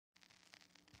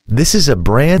This is a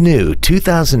brand new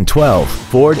 2012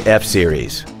 Ford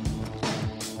F-Series.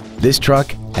 This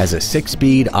truck has a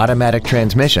 6-speed automatic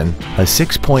transmission, a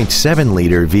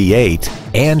 6.7-liter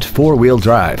V8, and 4-wheel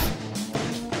drive.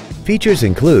 Features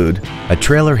include a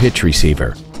trailer hitch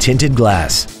receiver, tinted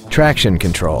glass, traction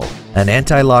control, an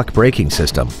anti-lock braking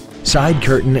system, side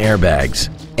curtain airbags,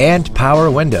 and power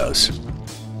windows.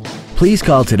 Please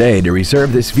call today to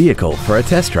reserve this vehicle for a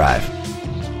test drive.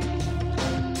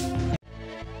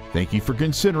 Thank you for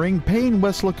considering Payne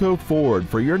Weslaco Ford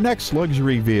for your next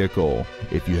luxury vehicle.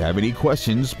 If you have any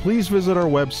questions, please visit our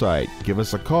website, give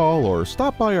us a call, or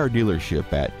stop by our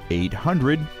dealership at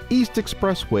 800 East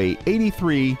Expressway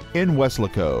 83 in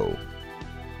Weslaco.